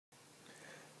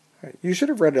You should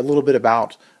have read a little bit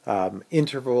about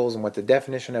intervals and what the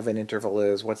definition of an interval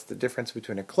is, what's the difference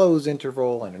between a closed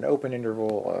interval and an open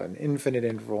interval, an infinite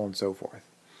interval, and so forth.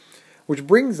 Which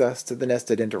brings us to the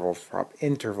nested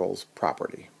intervals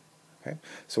property. Okay?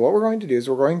 So what we're going to do is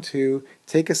we're going to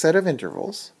take a set of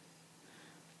intervals,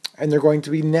 and they're going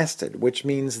to be nested, which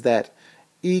means that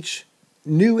each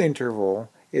new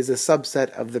interval is a subset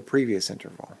of the previous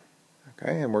interval.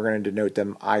 Okay? And we're going to denote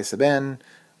them I sub n,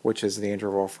 which is the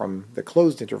interval from the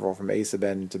closed interval from a sub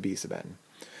n to b sub n.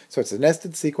 So it's a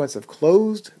nested sequence of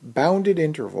closed bounded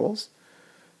intervals.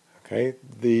 Okay,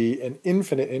 an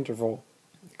infinite interval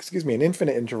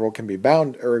can be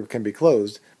bound or can be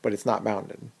closed, but it's not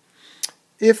bounded.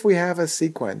 If we have a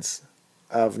sequence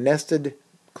of nested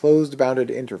closed bounded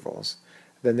intervals,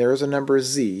 then there is a number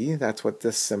z, that's what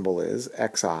this symbol is,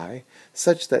 xi,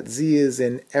 such that z is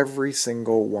in every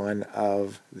single one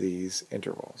of these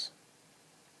intervals.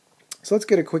 So let's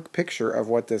get a quick picture of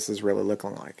what this is really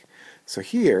looking like. So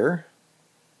here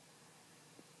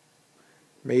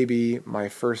may be my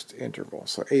first interval,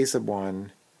 so a sub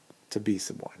 1 to b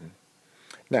sub 1.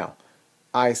 Now,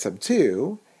 I sub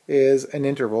 2 is an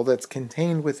interval that's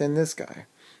contained within this guy.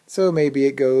 So maybe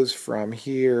it goes from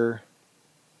here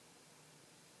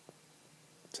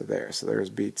to there. So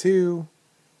there's b2,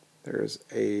 there's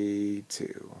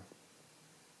a2.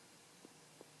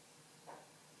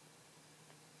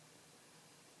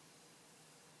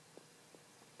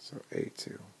 So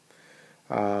A2.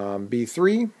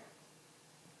 B3,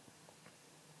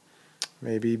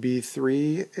 maybe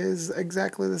B3 is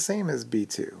exactly the same as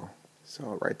B2. So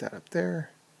I'll write that up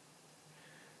there.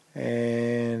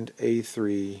 And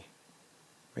A3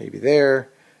 maybe there.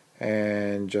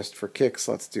 And just for kicks,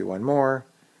 let's do one more.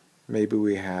 Maybe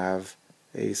we have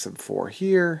A sub 4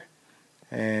 here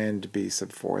and B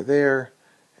sub 4 there.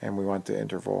 And we want the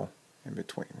interval in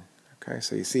between. Okay,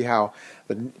 so you see how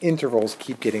the intervals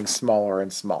keep getting smaller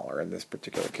and smaller in this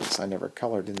particular case. I never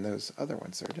colored in those other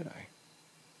ones there, did I?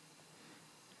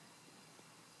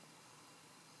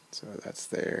 So that's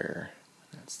there,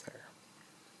 that's there.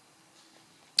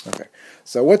 Okay,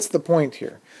 so what's the point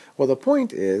here? Well, the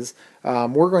point is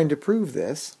we're going to prove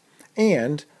this,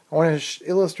 and I want to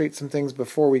illustrate some things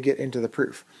before we get into the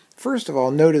proof. First of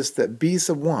all, notice that b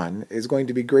sub 1 is going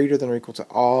to be greater than or equal to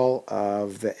all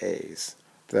of the a's.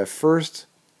 The first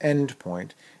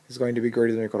endpoint is going to be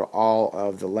greater than or equal to all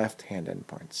of the left-hand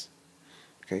endpoints.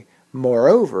 Okay.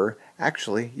 Moreover,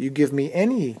 actually, you give me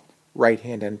any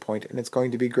right-hand endpoint, and it's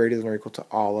going to be greater than or equal to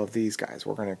all of these guys.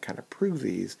 We're going to kind of prove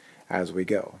these as we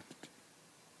go.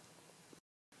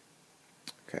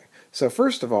 Okay. So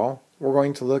first of all, we're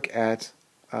going to look at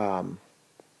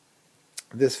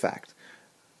this fact.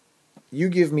 You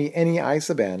give me any I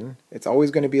sub n, it's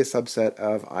always going to be a subset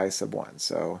of I sub 1.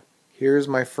 So here's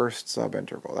my first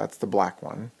subinterval. That's the black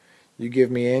one. You give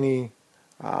me any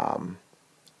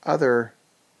other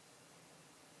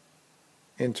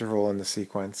interval in the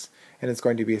sequence, and it's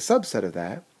going to be a subset of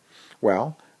that.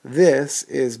 Well, this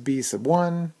is b sub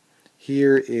 1.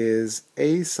 Here is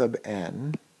a sub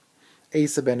n. A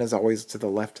sub n is always to the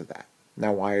left of that.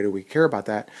 Now, why do we care about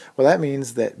that? Well, that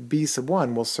means that b sub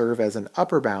 1 will serve as an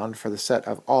upper bound for the set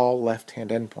of all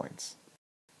left-hand endpoints.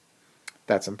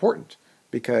 That's important,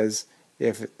 because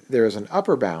if there is an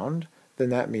upper bound, then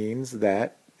that means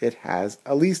that it has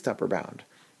a least upper bound.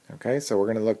 Okay, so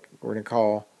we're going to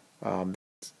call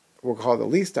we'll call the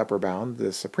least upper bound, the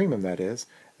supremum that is,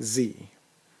 z.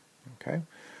 Okay,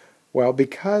 well,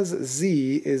 because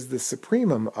z is the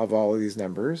supremum of all of these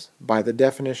numbers, by the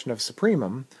definition of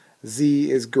supremum,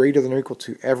 z is greater than or equal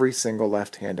to every single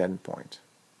left-hand endpoint.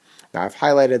 Now, I've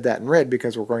highlighted that in red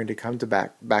because we're going to come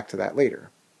back to that later.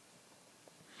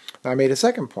 Now, I made a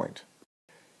second point.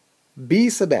 B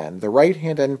sub n, the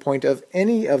right-hand endpoint of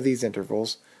any of these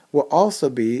intervals, will also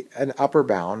be an upper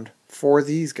bound for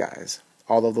these guys,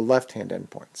 all of the left-hand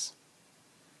endpoints.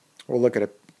 We'll look at a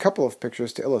couple of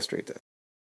pictures to illustrate this.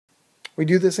 We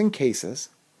do this in cases.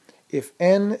 If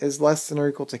n is less than or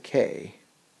equal to k,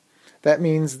 that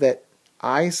means that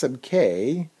I sub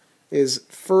k is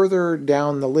further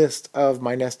down the list of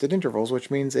my nested intervals,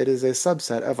 which means it is a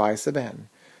subset of I sub n.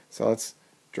 So let's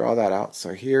draw that out.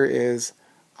 So here is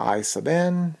I sub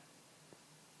n.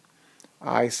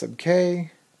 I sub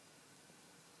k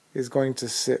is going to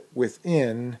sit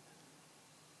within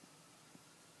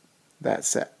that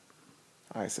set.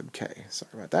 I sub k.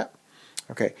 Sorry about that.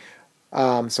 Okay.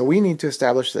 So we need to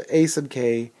establish that a sub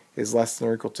k is less than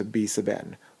or equal to b sub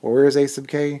n. Well, where is a sub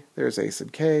k? There's a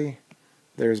sub k.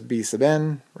 There's b sub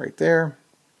n right there.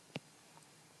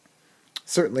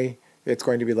 Certainly, it's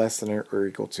going to be less than or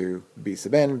equal to b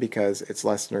sub n because it's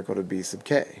less than or equal to b sub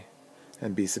k.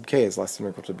 and b sub k is less than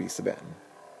or equal to b sub n.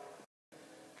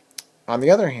 On the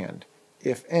other hand,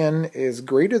 if n is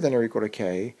greater than or equal to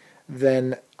k,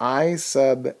 then I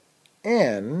sub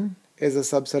n is a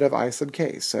subset of I sub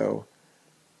k. So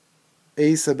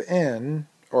a sub n,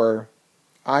 or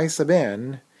I sub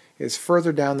n, is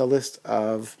further down the list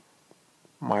of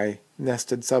my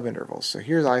nested subintervals. So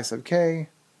here's I sub k,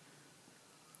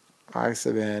 I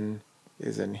sub n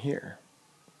is in here.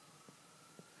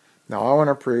 Now I want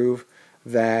to prove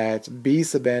that b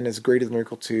sub n is greater than or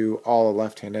equal to all the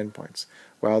left-hand endpoints.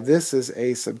 Well, this is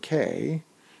a sub k,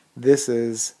 this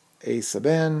is a sub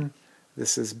n,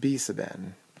 this is b sub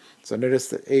n. So notice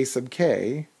that a sub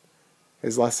k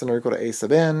is less than or equal to a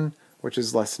sub n, which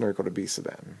is less than or equal to b sub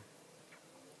n.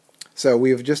 So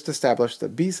we have just established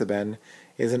that b sub n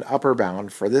is an upper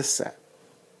bound for this set.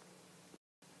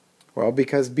 Well,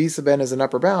 because b sub n is an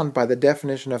upper bound, by the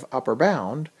definition of upper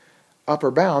bounds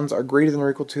are greater than or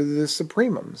equal to the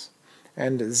supremums.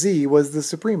 And z was the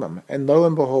supremum. And lo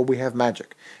and behold, we have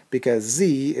magic. Because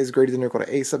z is greater than or equal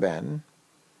to a sub n.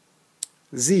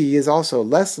 Z is also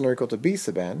less than or equal to b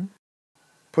sub n.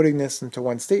 Putting this into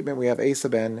one statement, we have a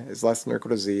sub n is less than or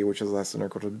equal to z, which is less than or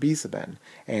equal to b sub n.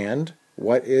 And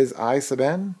what is I sub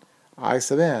n? I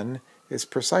sub n is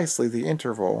precisely the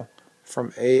interval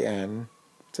from an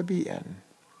to bn,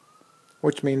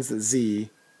 which means that z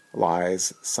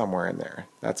lies somewhere in there.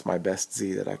 That's my best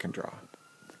z that I can draw.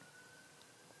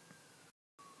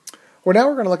 Well, now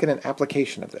we're going to look at an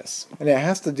application of this, and it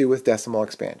has to do with decimal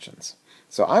expansions.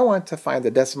 So I want to find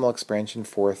the decimal expansion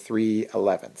for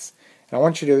 3/11. And I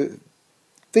want you to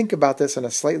think about this in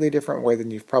a slightly different way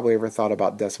than you've probably ever thought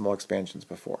about decimal expansions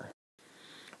before.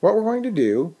 What we're going to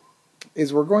do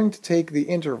is we're going to take the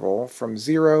interval from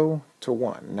 0 to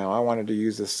 1. Now I wanted to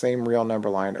use the same real number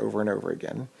line over and over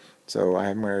again, so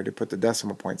I'm going to put the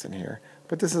decimal points in here,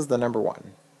 but this is the number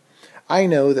 1. I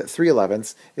know that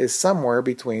 3/11 is somewhere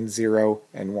between 0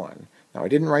 and 1. Now I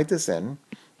didn't write this in,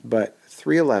 but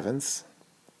 3/11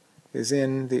 is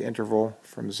in the interval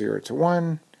from 0 to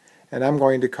 1, and I'm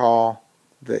going to call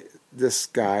this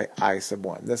guy I sub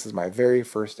 1. This is my very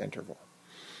first interval.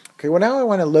 Okay, well now I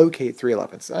want to locate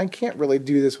 3/11. I can't really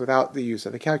do this without the use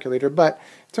of a calculator, but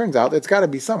it turns out it's got to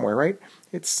be somewhere, right?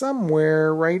 It's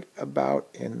somewhere right about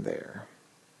in there.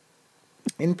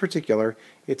 In particular,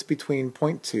 it's between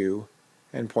 0.2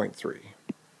 and 0.3.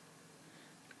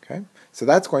 Okay, so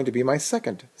that's going to be my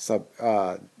second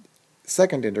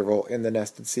interval in the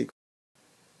nested sequence.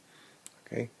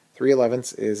 Okay,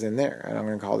 3/11 is in there, and I'm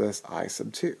going to call this I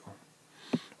sub 2.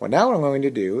 Well, now what I'm going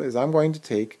to do is I'm going to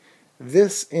take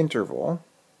this interval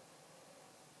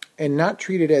and not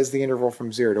treat it as the interval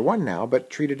from 0 to 1 now, but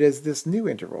treat it as this new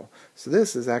interval. So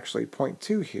this is actually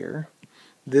 0.2 here.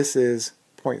 This is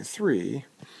 0.3,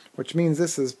 which means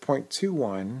this is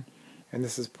 0.21, and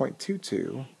this is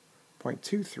 0.22,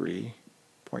 0.23,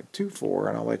 0.24,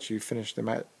 and I'll let you finish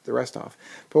the rest off.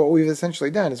 But what we've essentially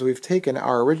done is we've taken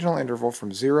our original interval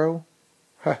from 0,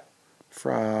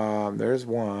 there's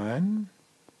 1,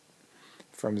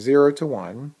 from 0 to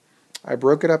 1. I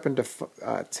broke it up into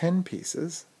 10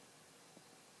 pieces.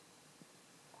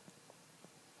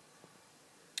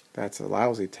 That's a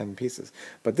lousy 10 pieces.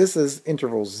 But this is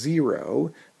interval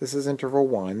 0, this is interval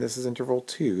 1, this is interval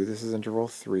 2, this is interval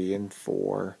 3 and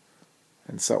 4,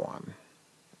 and so on.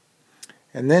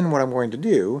 And then what I'm going to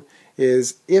do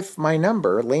is, if my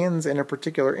number lands in a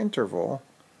particular interval,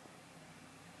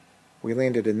 we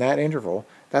landed in that interval,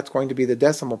 that's going to be the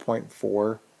decimal point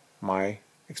for my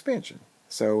expansion.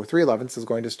 So 3/11 is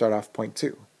going to start off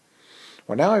 0.2.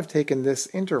 Well, now I've taken this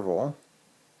interval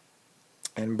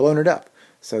and blown it up.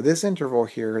 So this interval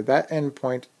here, that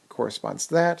endpoint corresponds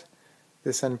to that,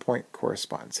 this endpoint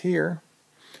corresponds here,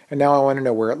 and now I want to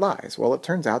know where it lies. Well, it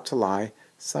turns out to lie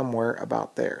somewhere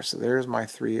about there. So there's my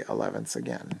 3/11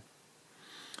 again.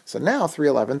 So now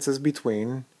 3/11 is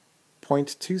between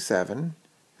 0.27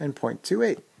 and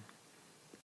 0.28.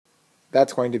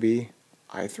 That's going to be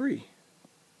I3.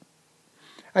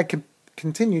 I can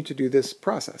continue to do this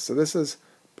process. So this is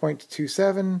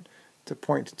 0.27 to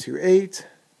 0.28.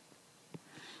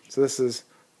 So this is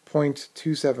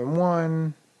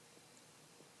 0.271,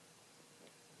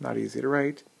 not easy to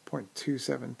write,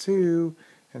 0.272,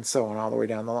 and so on all the way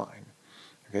down the line.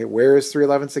 Okay, where is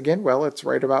 3/11 again? Well, it's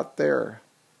right about there,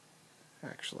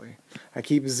 actually. I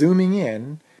keep zooming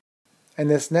in, and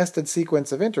this nested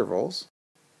sequence of intervals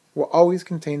will always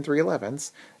contain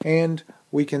 3/11, and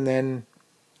we can then,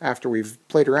 after we've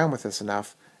played around with this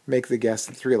enough, make the guess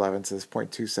that 3/11 is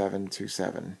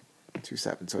 0.2727.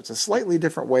 So it's a slightly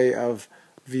different way of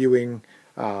viewing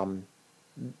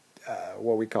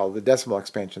what we call the decimal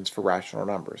expansions for rational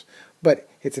numbers. But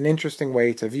it's an interesting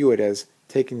way to view it as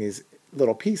taking these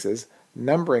little pieces,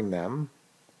 numbering them,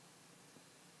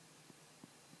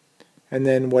 and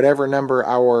then whatever number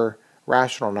our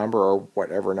rational number, or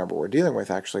whatever number we're dealing with,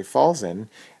 actually falls in,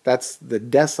 that's the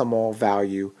decimal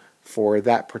value for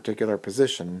that particular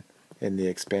position in the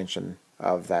expansion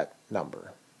of that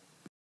number.